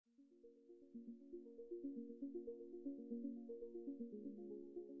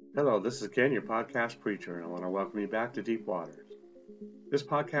Hello, this is Ken, your podcast preacher, and I want to welcome you back to Deep Waters. This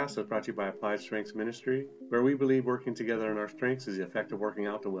podcast is brought to you by Applied Strengths Ministry, where we believe working together in our strengths is the effect of working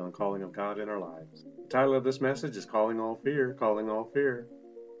out the will and calling of God in our lives. The title of this message is Calling All Fear, Calling All Fear.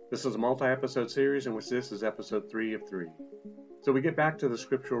 This is a multi-episode series in which this is episode 3 of 3. So we get back to the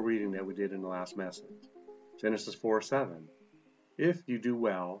scriptural reading that we did in the last message. Genesis 4:7. If you do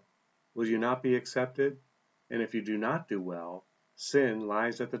well, will you not be accepted? And if you do not do well, sin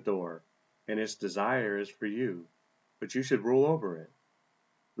lies at the door, and its desire is for you, but you should rule over it.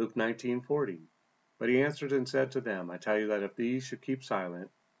 Luke 19:40. But he answered and said to them, I tell you that if these should keep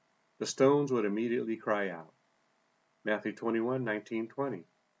silent, the stones would immediately cry out. Matthew 21:19-20.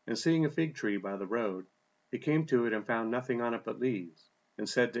 And seeing a fig tree by the road, he came to it and found nothing on it but leaves, and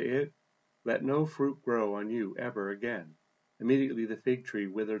said to it, Let no fruit grow on you ever again. Immediately the fig tree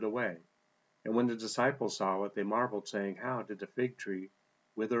withered away. And when the disciples saw it, they marveled, saying, How did the fig tree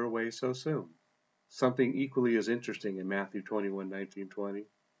wither away so soon? Something equally as interesting in Matthew 21:19-20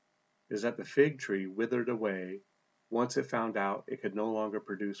 is that the fig tree withered away once it found out it could no longer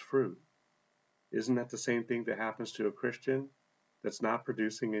produce fruit. Isn't that the same thing that happens to a Christian that's not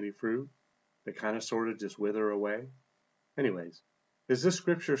producing any fruit? They kind of sort of just wither away? Anyways, is this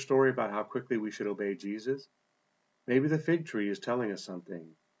scripture story about how quickly we should obey Jesus? Maybe the fig tree is telling us something.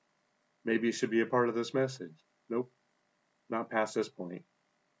 Maybe it should be a part of this message. Nope, not past this point.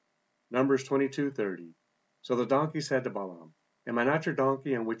 Numbers 22:30. So the donkey said to Balaam, Am I not your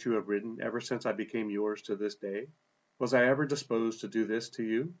donkey on which you have ridden ever since I became yours to this day? Was I ever disposed to do this to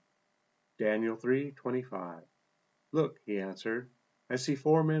you? Daniel 3:25. Look, he answered, I see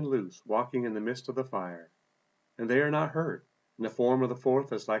 4 men loose, walking in the midst of the fire, and they are not hurt, and the form of the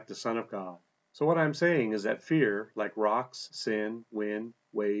fourth is like the Son of God. So what I'm saying is that fear, like rocks, sin, wind,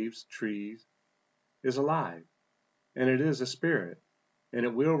 waves, trees, is alive, and it is a spirit, and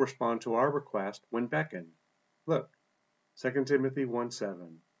it will respond to our request when beckoned. Look, 2 Timothy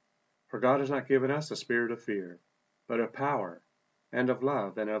 1:7. For God has not given us a spirit of fear, but of power, and of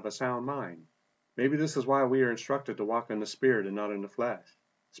love, and of a sound mind. Maybe this is why we are instructed to walk in the Spirit and not in the flesh.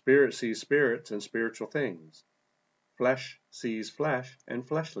 Spirit sees spirits and spiritual things. Flesh sees flesh and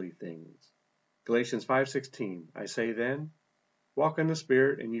fleshly things. Galatians 5:16. I say then, walk in the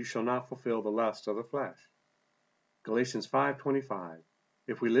Spirit, and you shall not fulfill the lust of the flesh. Galatians 5:25.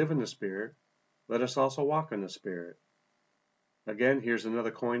 If we live in the Spirit, let us also walk in the Spirit. Again, here's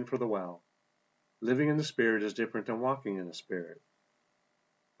another coin for the well. Living in the Spirit is different than walking in the Spirit.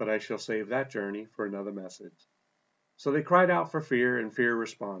 But I shall save that journey for another message. So they cried out for fear, and fear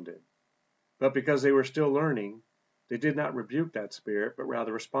responded. But because they were still learning, they did not rebuke that spirit, but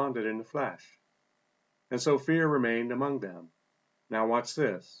rather responded in the flesh. And so fear remained among them. Now watch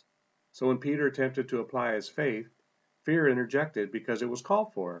this. So when Peter attempted to apply his faith, fear interjected because it was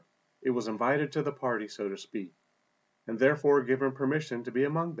called for. It was invited to the party, so to speak, and therefore given permission to be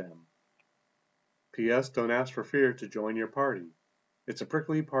among them. P.S. Don't ask for fear to join your party. It's a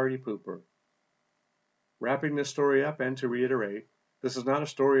prickly party pooper. Wrapping this story up, and to reiterate, this is not a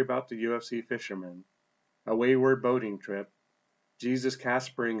story about the UFC fisherman, a wayward boating trip, Jesus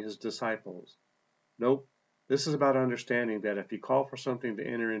Caspering his disciples. Nope, this is about understanding that if you call for something to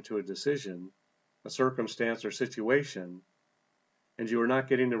enter into a decision, a circumstance or situation, and you are not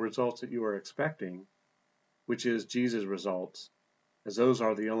getting the results that you are expecting, which is Jesus' results, as those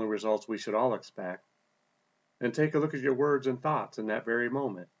are the only results we should all expect, then take a look at your words and thoughts in that very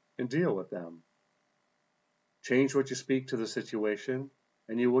moment and deal with them. Change what you speak to the situation,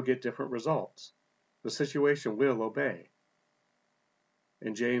 and you will get different results. The situation will obey.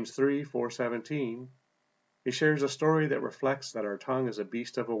 In James 3:4-17, he shares a story that reflects that our tongue is a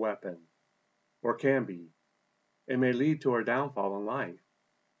beast of a weapon, or can be, and may lead to our downfall in life.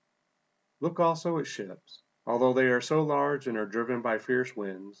 Look also at ships. Although they are so large and are driven by fierce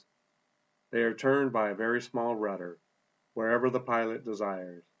winds, they are turned by a very small rudder, wherever the pilot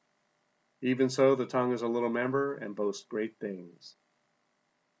desires. Even so, the tongue is a little member and boasts great things.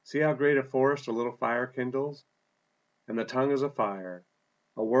 See how great a forest a little fire kindles? And the tongue is a fire,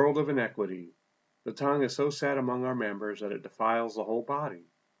 a world of iniquity. The tongue is so set among our members that it defiles the whole body.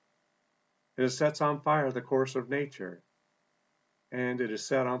 It sets on fire the course of nature, and it is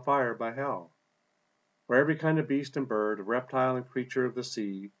set on fire by hell. For every kind of beast and bird, reptile and creature of the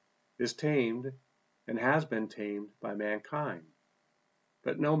sea, is tamed and has been tamed by mankind.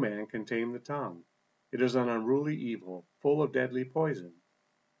 But no man can tame the tongue. It is an unruly evil, full of deadly poison.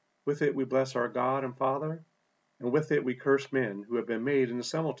 With it we bless our God and Father, and with it we curse men who have been made in the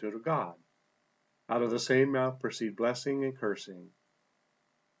similitude of God. Out of the same mouth proceed blessing and cursing.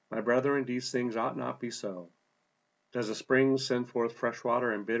 My brethren, these things ought not be so. Does a spring send forth fresh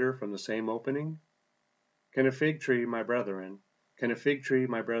water and bitter from the same opening? Can a fig tree, my brethren,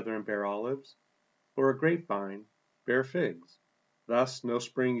 bear olives? Or a grapevine bear figs? Thus no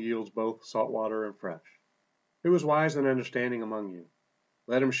spring yields both salt water and fresh. Who is wise and understanding among you?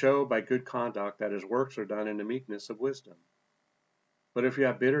 Let him show by good conduct that his works are done in the meekness of wisdom. But if you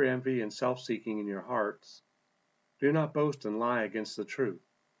have bitter envy and self-seeking in your hearts, do not boast and lie against the truth.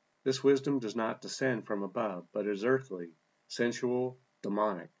 This wisdom does not descend from above, but is earthly, sensual,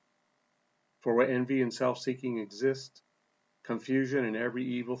 demonic. For where envy and self-seeking exist, confusion and every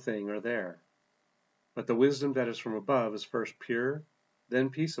evil thing are there. But the wisdom that is from above is first pure, then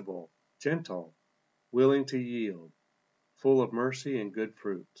peaceable, gentle, willing to yield, full of mercy and good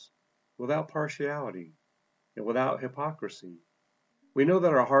fruits, without partiality, and without hypocrisy. We know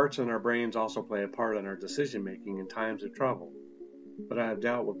that our hearts and our brains also play a part in our decision-making in times of trouble, but I have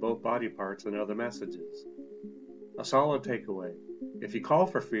dealt with both body parts and other messages. A solid takeaway: if you call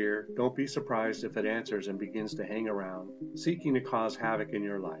for fear, don't be surprised if it answers and begins to hang around, seeking to cause havoc in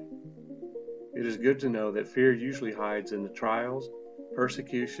your life. It is good to know that fear usually hides in the trials,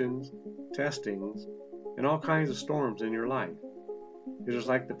 persecutions, testings, and all kinds of storms in your life. It is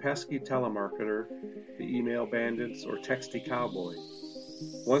like the pesky telemarketer, the email bandits, or texty cowboys.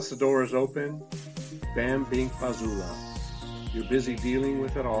 Once the door is open, bam bing fazula. You're busy dealing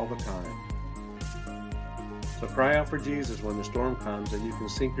with it all the time. So cry out for Jesus when the storm comes and you can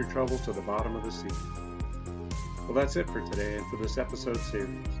sink your troubles to the bottom of the sea. Well, that's it for today and for this episode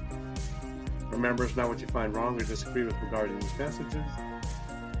series. Remember, it's not what you find wrong or disagree with regarding these messages,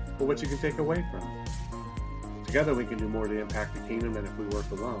 but what you can take away from it. Together we can do more to impact the kingdom than if we work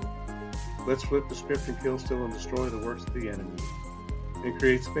alone. Let's flip the script and kill, steal, and destroy the works of the enemy, and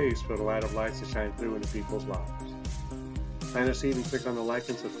create space for the light of lights to shine through into people's lives. Plant a seed and click on the like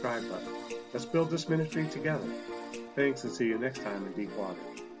and subscribe button. Let's build this ministry together. Thanks, and see you next time in Deep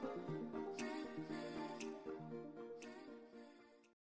Waters.